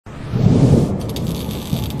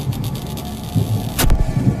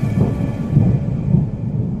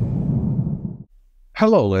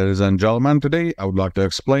Hello ladies and gentlemen, today I would like to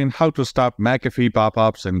explain how to stop McAfee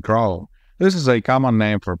pop-ups in Chrome. This is a common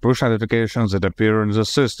name for push notifications that appear in the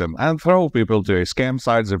system and throw people to a scam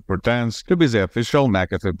site that pretends to be the official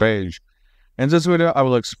McAfee page. In this video, I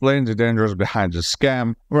will explain the dangers behind the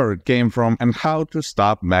scam, where it came from, and how to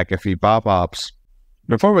stop McAfee pop-ups.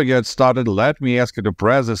 Before we get started, let me ask you to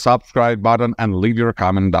press the subscribe button and leave your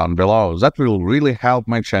comment down below. That will really help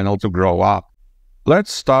my channel to grow up.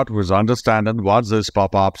 Let's start with understanding what these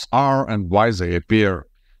pop-ups are and why they appear.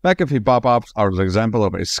 McAfee pop-ups are the example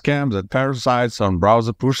of a scam that parasites on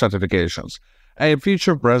browser push notifications, a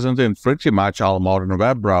feature present in pretty much all modern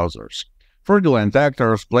web browsers. Fraudulent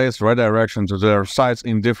actors place redirection to their sites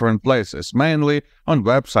in different places, mainly on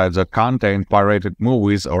websites that contain pirated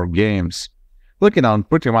movies or games. Clicking on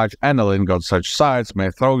pretty much any link on such sites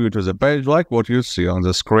may throw you to the page like what you see on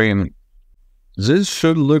the screen. This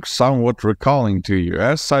should look somewhat recalling to you.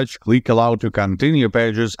 As such, click Allow to continue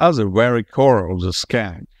pages are the very core of the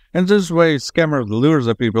scam. In this way, scammers lure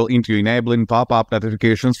the people into enabling pop-up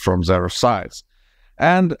notifications from their sites.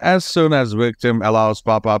 And as soon as victim allows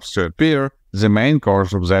pop-ups to appear, the main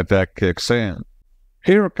course of the attack kicks in.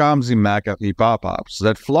 Here comes the McAfee pop-ups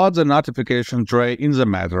that flood the notification tray in the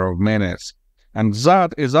matter of minutes. And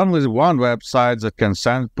that is only one website that can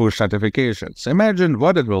send push notifications. Imagine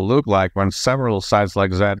what it will look like when several sites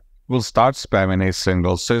like that will start spamming a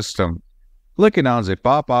single system. Clicking on the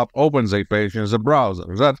pop-up opens a page in the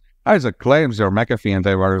browser that either claims your McAfee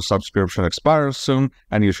antivirus subscription expires soon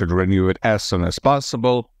and you should renew it as soon as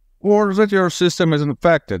possible, or that your system is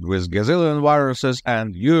infected with gazillion viruses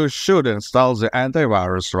and you should install the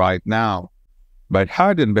antivirus right now. By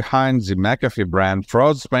hiding behind the McAfee brand,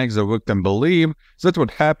 frauds make the victim believe that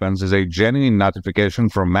what happens is a genuine notification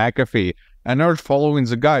from McAfee and are following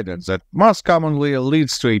the guidance that most commonly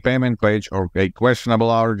leads to a payment page or a questionable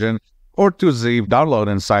origin, or to the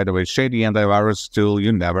download inside of a shady antivirus tool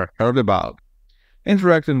you never heard about.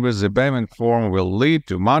 Interacting with the payment form will lead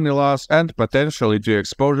to money loss and potentially to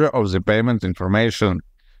exposure of the payment information.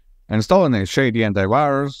 Installing a shady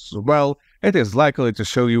antivirus, well, it is likely to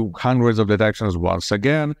show you hundreds of detections once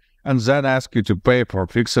again, and then ask you to pay for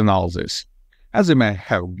fixing all this. As you may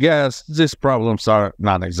have guessed, these problems are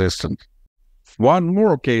non-existent. One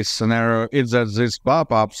more case scenario is that these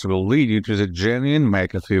pop-ups will lead you to the genuine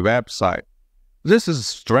McAfee website. This is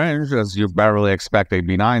strange, as you barely expect a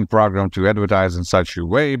benign program to advertise in such a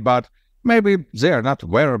way, but maybe they are not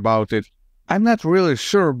aware about it. I'm not really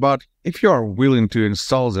sure, but if you are willing to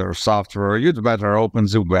install their software, you'd better open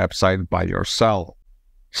the website by yourself.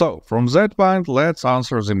 So, from that point, let's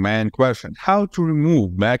answer the main question: how to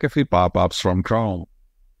remove McAfee pop-ups from Chrome.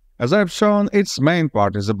 As I've shown, its main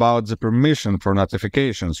part is about the permission for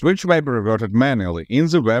notifications, which may be reverted manually in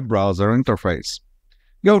the web browser interface.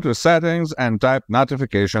 Go to Settings and type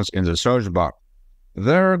Notifications in the search bar.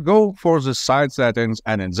 There, go for the Site Settings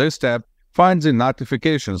and in this tab, find the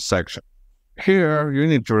Notifications section. Here, you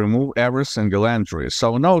need to remove every single entry,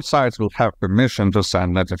 so no sites will have permission to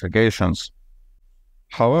send notifications.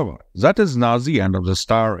 However, that is not the end of the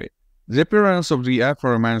story. The appearance of the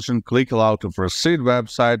aforementioned Click Allow to Proceed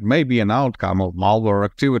website may be an outcome of malware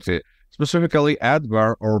activity, specifically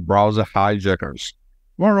adware or browser hijackers.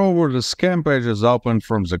 Moreover, the scam pages opened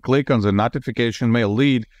from the click on the notification may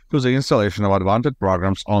lead to the installation of unwanted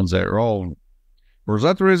programs on their own. For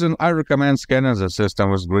that reason, I recommend scanning the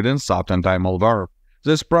system with Grid-Soft anti-malware.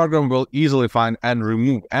 This program will easily find and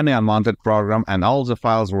remove any unwanted program and all the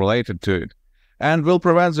files related to it, and will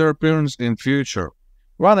prevent their appearance in future.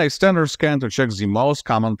 Run a standard scan to check the most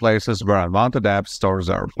common places where unwanted apps store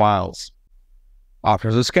their files.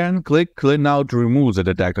 After the scan, click Clean Now to remove the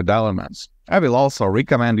detected elements. I will also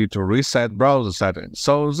recommend you to reset browser settings,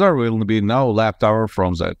 so there will be no leftover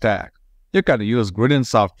from the attack. You can use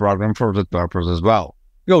Grid-Soft program for that purpose as well.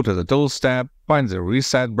 Go to the Tools tab, find the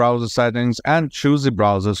Reset Browser Settings, and choose the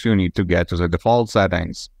browsers you need to get to the default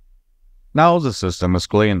settings. Now the system is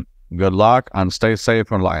clean. Good luck and stay safe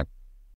online.